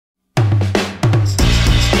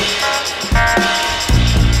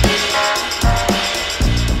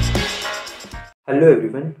Hello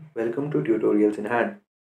everyone, welcome to Tutorials in Hand.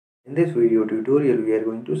 In this video tutorial we are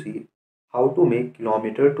going to see how to make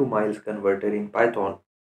kilometer to miles converter in Python.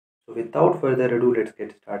 So without further ado, let's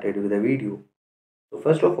get started with the video. So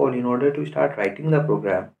first of all, in order to start writing the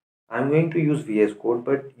program, I'm going to use VS Code,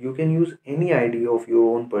 but you can use any IDE of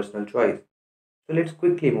your own personal choice. So let's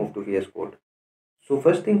quickly move to VS Code. So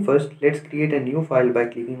first thing first, let's create a new file by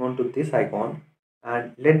clicking onto this icon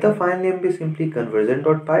and let the file name be simply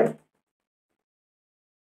conversion.py.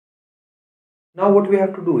 Now what we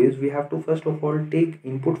have to do is we have to first of all take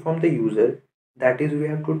input from the user. That is, we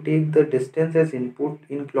have to take the distance as input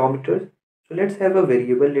in kilometers. So let's have a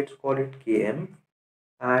variable, let's call it km,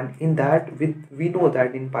 and in that we know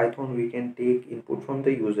that in Python we can take input from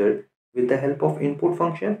the user with the help of input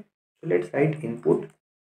function. So let's write input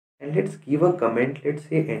and let's give a comment. Let's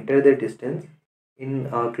say enter the distance in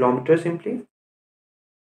kilometers simply,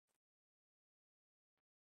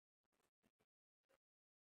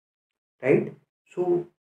 right? So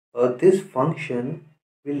this function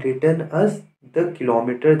will return us the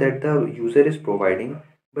kilometer that the user is providing,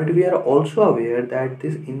 but we are also aware that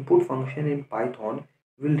this input function in Python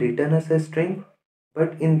will return us a string.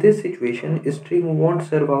 But in this situation, a string won't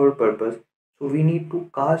serve our purpose, so we need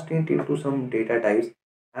to cast it into some data types.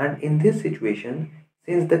 And in this situation,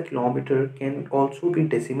 since the kilometer can also be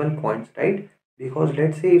decimal points, right? Because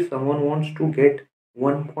let's say if someone wants to get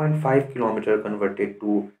 1.5 kilometer converted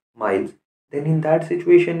to miles, then in that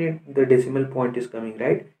situation the decimal point is coming,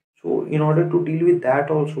 right? So in order to deal with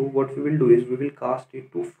that also, what we will do is we will cast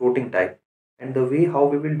it to floating type, and the way how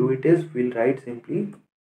we will do it is we'll write simply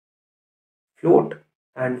float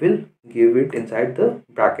and we'll give it inside the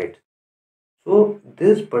bracket. So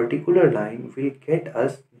this particular line will get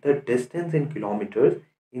us the distance in kilometers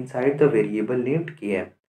inside the variable named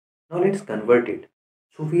km. Now let's convert it.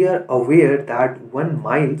 So we are aware that 1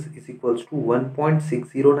 miles is equals to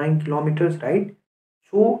 1.609 kilometers, right?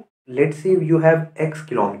 So let's say you have x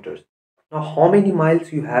kilometers. Now how many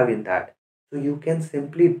miles you have in that? So you can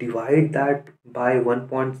simply divide that by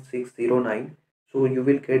 1.609. So you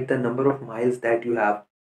will get the number of miles that you have.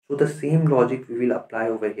 So the same logic we will apply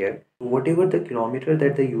over here. So whatever the kilometer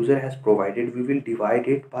that the user has provided, we will divide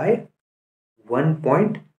it by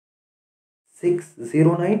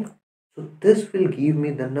 1.609. So this will give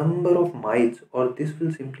me the number of miles, or this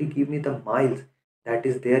will simply give me the miles that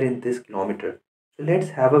is there in this kilometer. So let's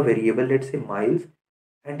have a variable, let's say miles,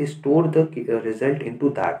 and store the result into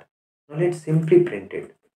that. Now let's simply print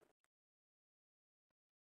it.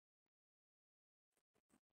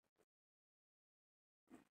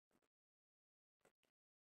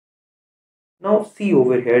 Now see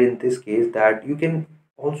over here in this case that you can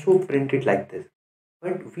also print it like this,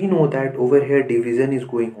 but we know that over here division is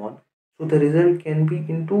going on, so the result can be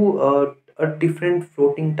into a different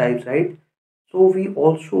floating types, right? So we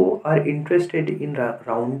also are interested in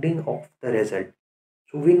rounding off the result.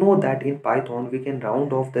 So we know that in Python we can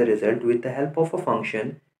round off the result with the help of a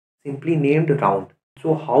function simply named round.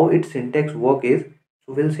 So how its syntax work is,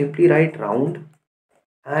 so we'll simply write round,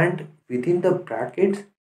 and within the brackets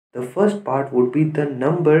the first part would be the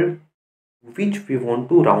number which we want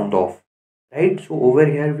to round off, right? So over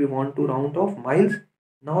here we want to round off miles.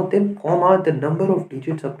 Now then comma the number of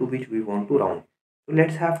digits up to which we want to round. So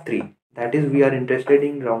let's have 3. That is, we are interested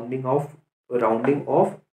in rounding off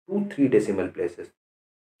to 3 decimal places.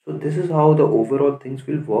 So this is how the overall things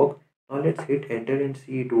will work. Now let's hit enter and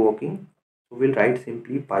see it working. So we'll write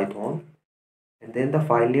simply Python and then the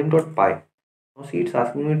file name .py. Now see, it's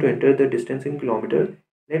asking me to enter the distance in kilometer.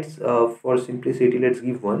 Let's for simplicity, let's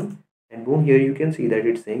give 1, and boom, here you can see that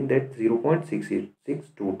it's saying that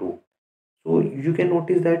 0.60622. So you can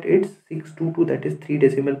notice that it's 622, that is 3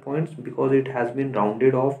 decimal points, because it has been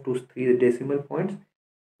rounded off to 3 decimal points.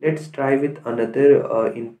 Let's try with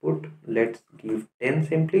another input. Let's give 10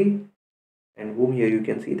 simply, and boom, here you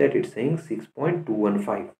can see that it's saying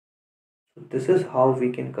 6.215. So this is how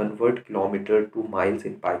we can convert kilometer to miles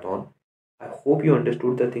in Python. I hope you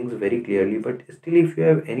understood the things very clearly, but still if you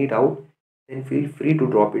have any doubt, then feel free to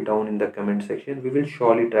drop it down in the comment section. We will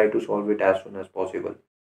surely try to solve it as soon as possible.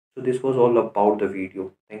 So this was all about the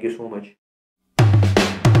video. Thank you so much.